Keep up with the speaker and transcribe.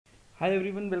Hi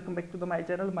everyone, welcome back to my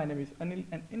channel. My name is Anil,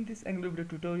 and in this Angular video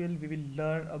tutorial we will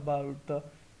learn about the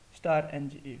star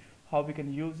ngIf, how we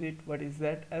can use it, what is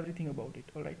that, everything about it.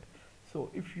 Alright,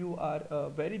 so if you are a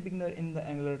very beginner in the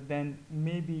Angular, then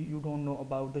maybe you don't know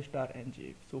about the star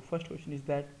ngIf. So first question is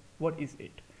that what is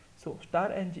it? So star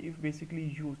ngIf basically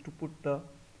used to put the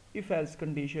if else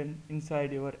condition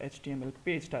inside your HTML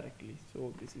page directly.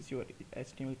 So this is your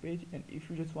HTML page, and if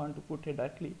you just want to put it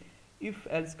directly if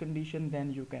else condition,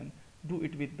 then you can do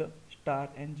it with the star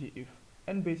ngIf.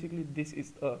 And basically this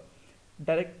is a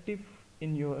directive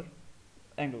in your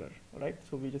Angular. Right,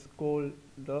 so we just call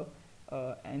the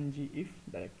ngIf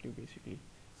directive basically.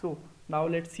 So now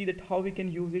let's see that how we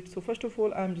can use it. So first of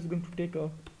all, I'm just going to take a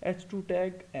h2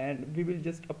 tag and we will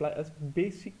just apply a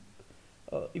basic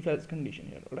if else condition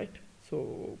here. Alright,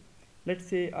 so let's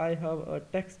say I have a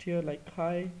text here like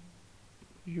hi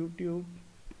YouTube,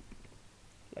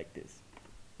 like this.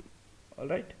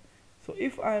 Alright, so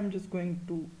if I am just going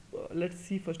to let's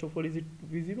see first of all, is it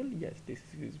visible? Yes, this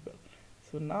is visible.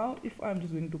 So now if I'm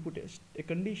just going to put a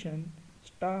condition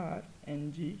star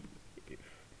ngIf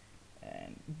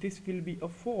and this will be a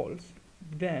false,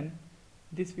 then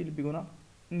this will be gonna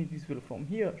invisible from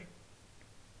here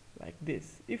like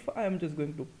this. If I am just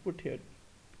going to put here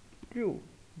true,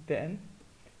 then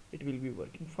it will be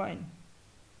working fine.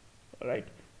 Alright,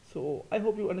 so I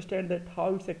hope you understand that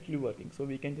how it's actually working. So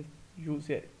we can just use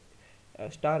here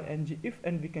star ngIf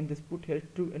and we can just put here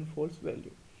true and false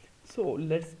value. So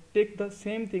let's take the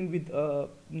same thing with a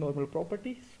normal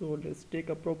property. So let's take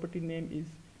a property name is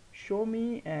show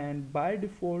me, and by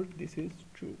default this is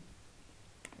true.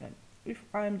 And if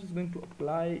I am just going to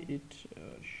apply it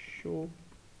show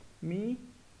me,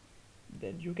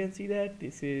 then you can see that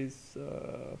this is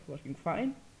working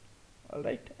fine.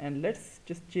 Alright, and let's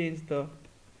just change the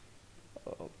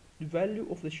value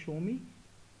of the show me.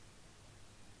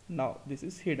 Now this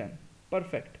is hidden.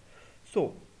 Perfect.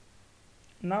 So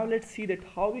now let's see that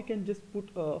how we can just put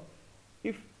a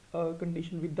if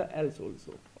condition with the else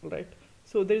also. Alright,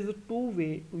 so there is a two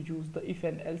way to use the if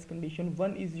and else condition.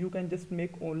 One is you can just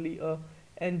make only a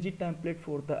ng template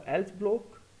for the else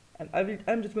block, and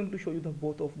I'm just going to show you the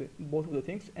both of the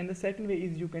things. And the second way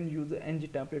is you can use the ng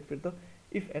template for the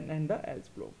if and the else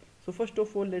block. So first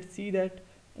of all, let's see that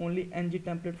only ng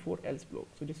template for else block.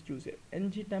 So just use it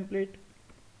ng template.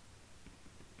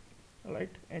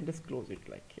 Alright, and just close it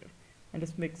like here, and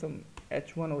just make some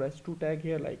h1 or h2 tag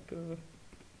here like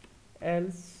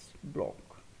else block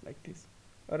like this.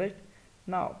 Alright,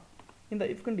 now in the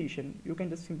if condition you can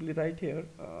just simply write here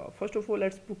first of all,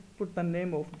 let's put the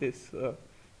name of this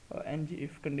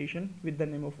ngIf condition with the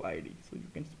name of id. So you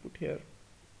can just put here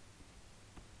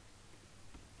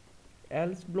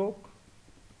else block.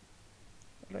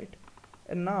 Right,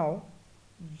 and now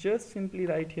just simply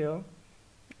write here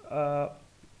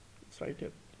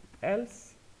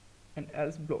else and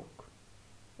else block.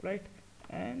 Right,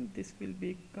 and this will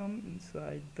become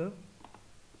inside the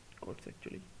quotes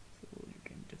actually, so you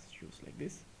can just use like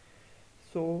this.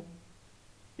 So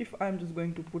if I'm just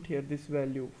going to put here this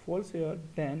value false here,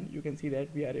 then you can see that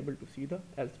we are able to see the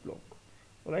else block.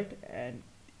 Right, and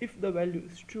if the value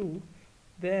is true,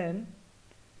 then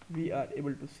we are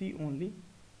able to see only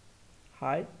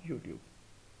hi YouTube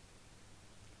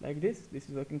like this. This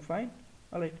is working fine.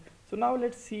 Alright, so now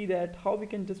let's see that how we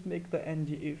can just make the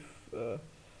ngIf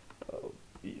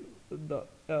the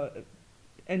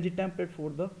ng template for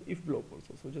the if block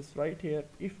also. So just write here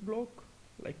if block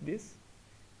like this,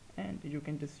 and you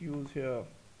can just use here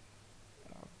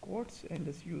quotes and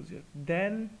just use here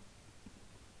then,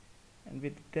 and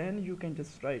with then you can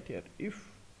just write here if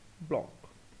block.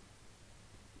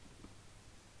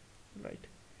 Right,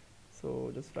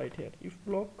 so just write here if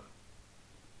block.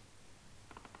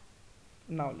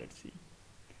 Now let's see.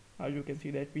 Now you can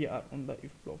see that we are on the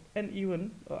if block, and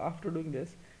even after doing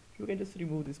this you can just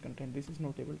remove this content. This is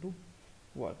not able to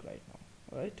work right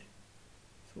now. Right,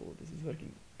 so this is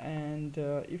working, and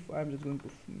if I'm just going to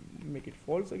make it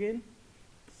false again,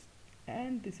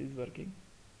 and this is working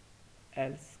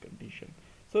else condition.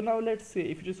 So now let's say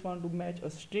if you just want to match a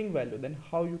string value, then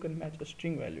how you can match a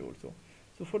string value also.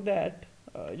 So for that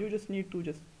you just need to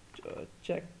just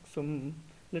check some,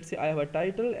 let's say I have a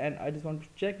title and I just want to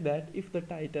check that if the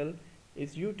title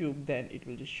is YouTube, then it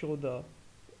will just show the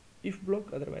if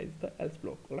block, otherwise the else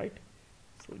block. Right,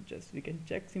 so just we can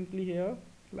check simply here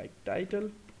like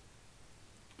title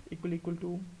equal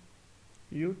to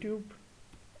YouTube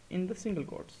in the single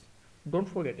quotes, don't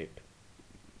forget it.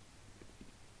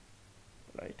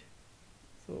 Right,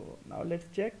 so now let's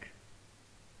check.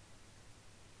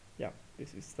 Yeah,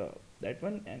 this is the that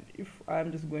one. And if I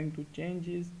am just going to change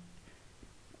is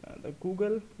the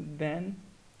Google, then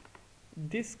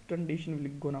this condition will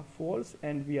gonna false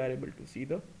and we are able to see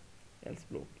the else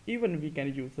block. Even we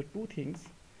can use the two things,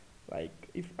 like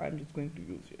if I'm just going to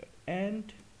use here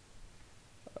and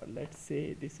let's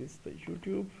say this is the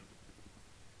YouTube,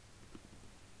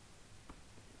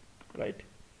 right?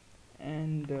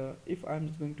 And if I'm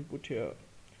just going to put here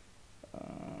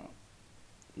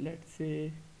let's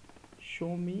say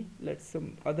show me, let's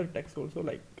some other text also,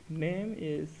 like name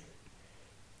is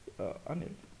Anil,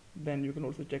 then you can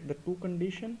also check the two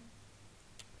condition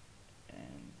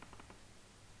and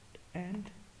and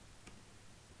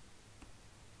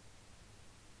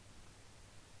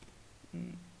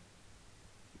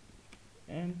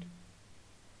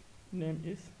name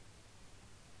is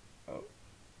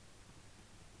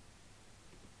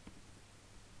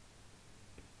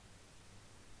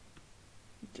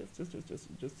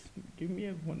just give me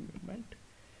a 1 moment.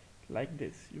 Like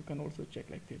this, you can also check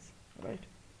like this, right?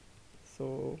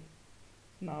 So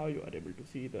now you are able to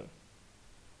see the,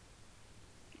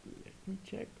 let me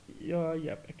check.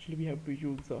 Yeah, actually we have to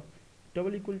use a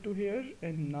double equal to here,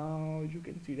 and now you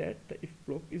can see that the if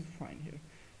block is fine here.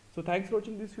 So thanks for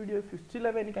watching this video. If you still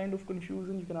have any kind of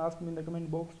confusion, you can ask me in the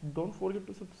comment box. Don't forget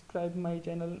to subscribe my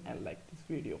channel and like this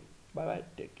video. Bye bye,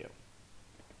 take care.